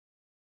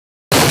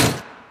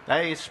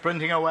They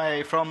sprinting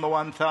away from the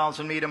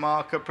 1,000 metre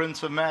marker.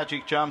 Prince of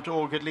Magic jumped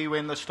awkwardly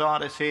when the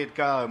starters said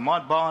go.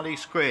 Mod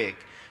Barley's quick.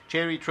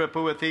 Cherry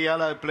Tripper with the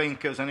yellow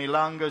blinkers, and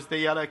Ilanga's the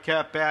yellow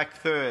cap back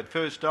third.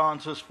 First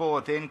Dancers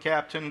fourth, then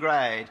Captain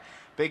Great.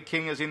 Big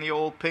King is in the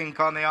all pink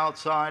on the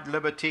outside,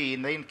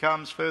 Libertine. Then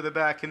comes further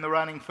back in the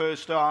running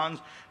First Dance.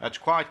 It's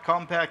quite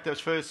compact, those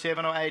first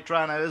 7 or 8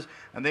 runners.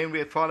 And then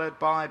we're followed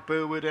by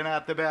Burwood, and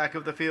at the back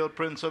of the field,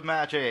 Prince of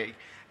Magic.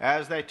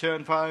 As they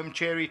turn for home,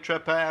 Cherry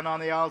Tripper, and on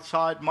the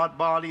outside, Mod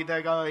Barley,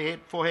 they go head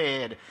for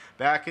head.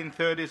 Back in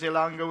third is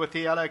Ilanga with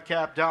the yellow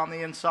cap. Down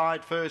the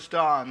inside, First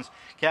Dance.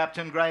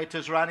 Captain Great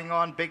is running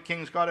on. Big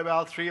King's got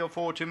about 3 or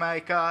 4 to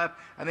make up.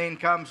 And then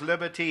comes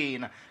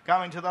Libertine.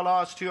 Coming to the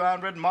last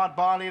 200, Mod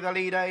Barley the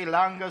leader.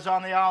 Ilanga's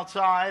on the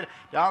outside.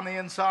 Down the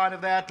inside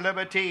of that,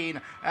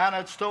 Libertine. And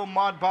it's still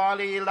Mod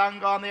Barley,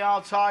 Ilanga on the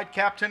outside.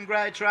 Captain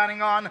Great's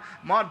running on.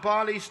 Mod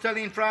Barley still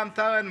in front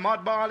though, and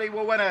Mod Barley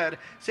will win it.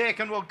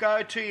 Second will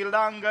go to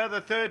Ilanga.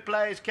 The third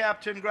place,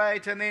 Captain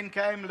Great, and then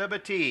came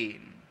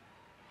Libertine.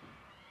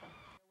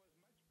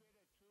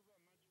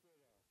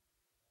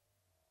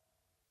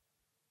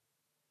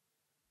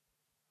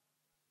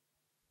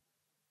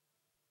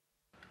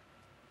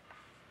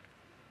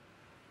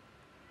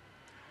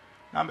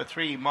 Number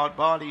 3, Mod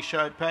Barley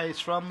showed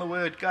pace from the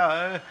word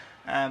go,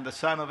 and the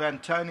son of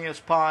Antonius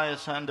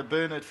Pius and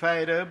Bernard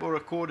Fader will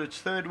record its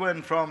third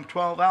win from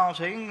 12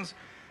 outings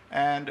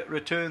and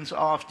returns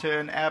after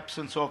an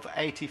absence of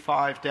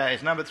 85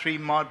 days. Number 3,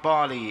 Mod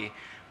Barley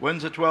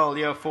wins it well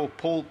here for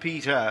Paul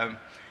Peter.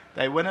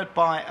 They win it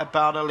by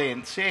about a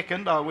length.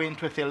 Second, I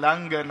went with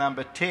Ilanga,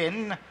 number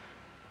 10.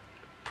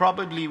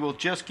 Probably will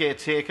just get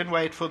second.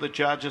 Wait for the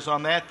judges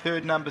on that.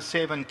 Third, number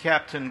 7,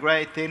 Captain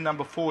Great. Then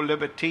number 4,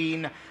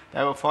 Libertine.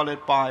 They were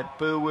followed by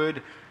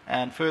Burwood,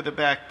 and further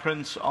back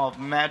Prince of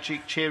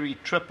Magic, Cherry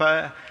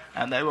Tripper,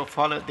 and they were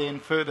followed then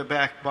further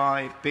back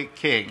by Big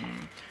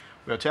King.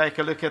 We'll take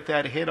a look at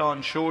that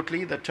head-on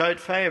shortly. The tote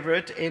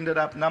favourite ended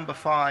up number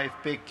 5,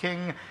 Big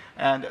King,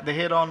 and the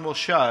head-on will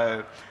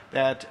show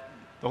that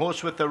the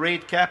horse with the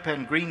red cap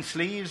and green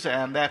sleeves,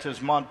 and that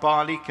is Mod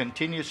Barley,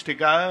 continues to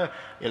go.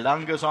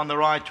 Ilanga's on the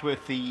right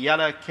with the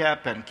yellow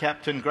cap, and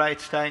Captain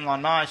Great staying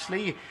on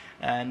nicely.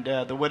 And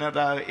the winner,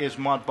 though, is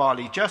Mod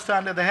Barley. Just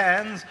under the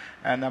hands,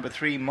 and number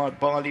 3, Mod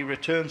Barley,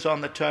 returns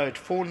on the tote,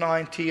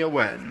 490 a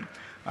win.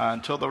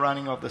 Until the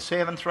running of the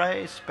 7th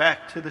race,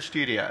 back to the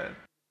studio.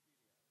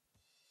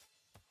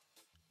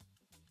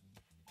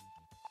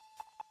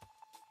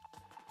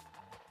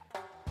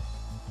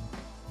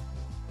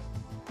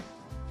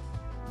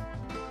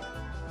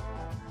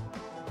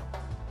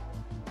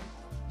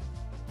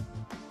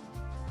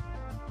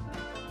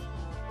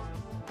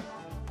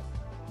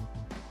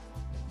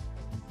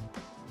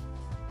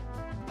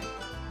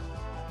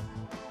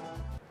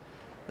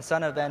 The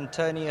son of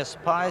Antonius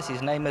Pius,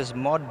 his name is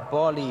Mod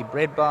Barley,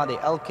 bred by the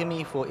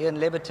Alchemy for Ian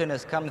Leverton,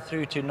 has come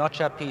through to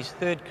notch up his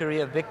third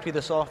career victory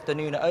this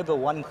afternoon, over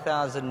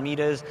 1,000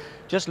 metres.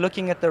 Just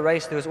looking at the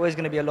race, there was always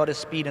going to be a lot of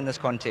speed in this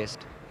contest.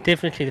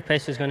 Definitely the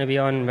pace was going to be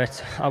on,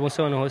 but I'm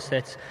also on a horse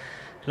that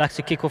likes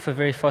to kick off a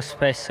very fast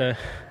pace, so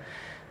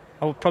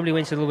I probably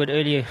went a little bit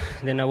earlier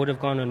than I would have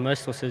gone on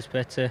most horses,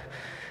 but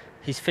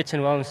he's fit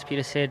and well, as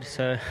Peter said,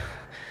 so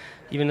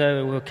even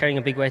though we were carrying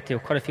a big weight, there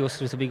were quite a few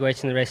horses with a big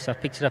weight in the race, so I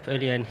picked it up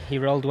earlier and he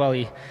rolled well.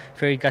 He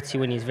very gutsy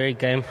when he's very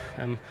game.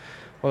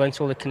 Well done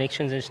to all the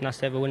connections, and it's nice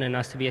to have a winner,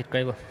 nice to be at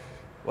Greyville.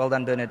 Well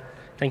done, Bernard.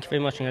 Thank you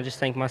very much, and I just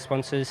thank my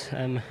sponsors,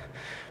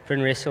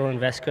 Bryn Russell and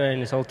Vasco and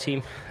his whole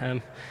team.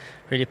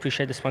 Really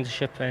appreciate the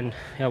sponsorship, and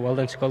yeah, well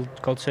done to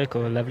Gold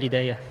Circle. A lovely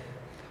day here.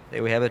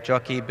 There we have it,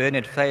 jockey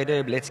Bernard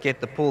Fader. Let's get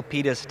the Paul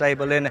Peter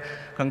stable in.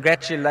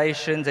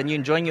 Congratulations, and you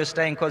enjoying your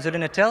stay in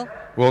KwaZulu-Natal?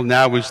 Well,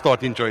 now we'll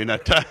start enjoying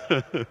it.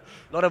 A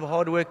lot of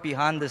hard work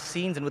behind the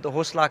scenes, and with a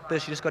horse like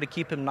this, you just got to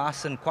keep him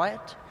nice and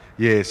quiet.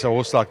 Yes, a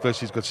horse like this,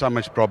 he's got so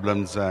much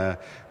problems.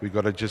 We've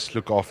got to just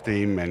look after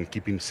him and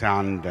keep him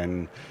sound.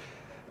 And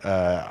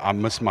I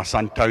miss my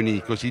son Tony,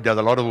 because he does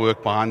a lot of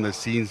work behind the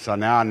scenes. So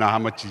now I know how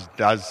much he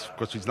does,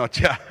 because he's not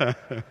here.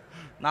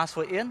 Nice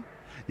for Ian?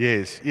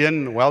 Yes,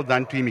 Ian, well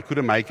done to him. He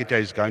couldn't make it.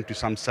 He's going to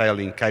some sale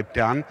in Cape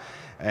Town.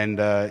 And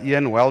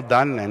Ian, well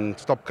done, and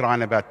stop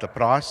crying about the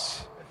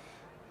price.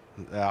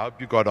 I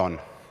hope you got on.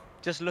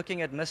 Just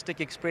looking at Mystic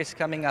Express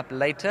coming up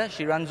later.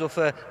 She runs off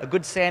a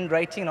good sand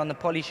rating, and on the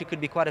poly she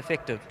could be quite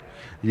effective.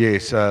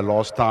 Yes,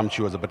 last time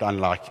she was a bit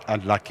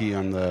unlucky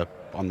on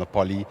the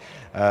poly.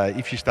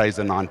 If she stays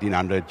the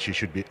 1900, she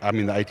should be. I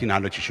mean the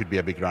 1800, she should be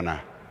a big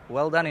runner.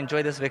 Well done,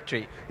 enjoy this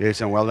victory.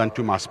 Yes, and well done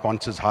to my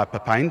sponsors,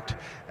 Hyperpaint,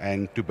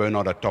 and to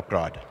Bernard at Top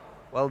Ride.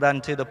 Well done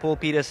to the Paul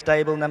Peter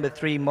stable, number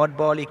 3, Mod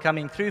Barley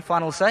coming through.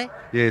 Final say?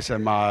 Yes,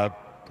 and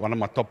one of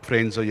my top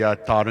friends here,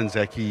 Taran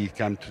Zaki,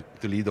 came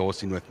to lead the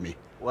horse in with me.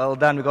 Well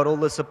done, we've got all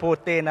the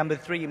support there. Number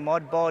 3,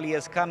 Mod Barley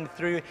has come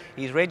through.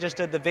 He's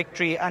registered the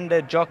victory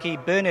under jockey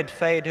Bernard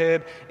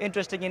Fader.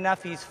 Interesting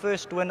enough, his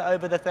first win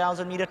over the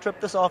 1,000 metre trip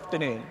this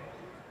afternoon.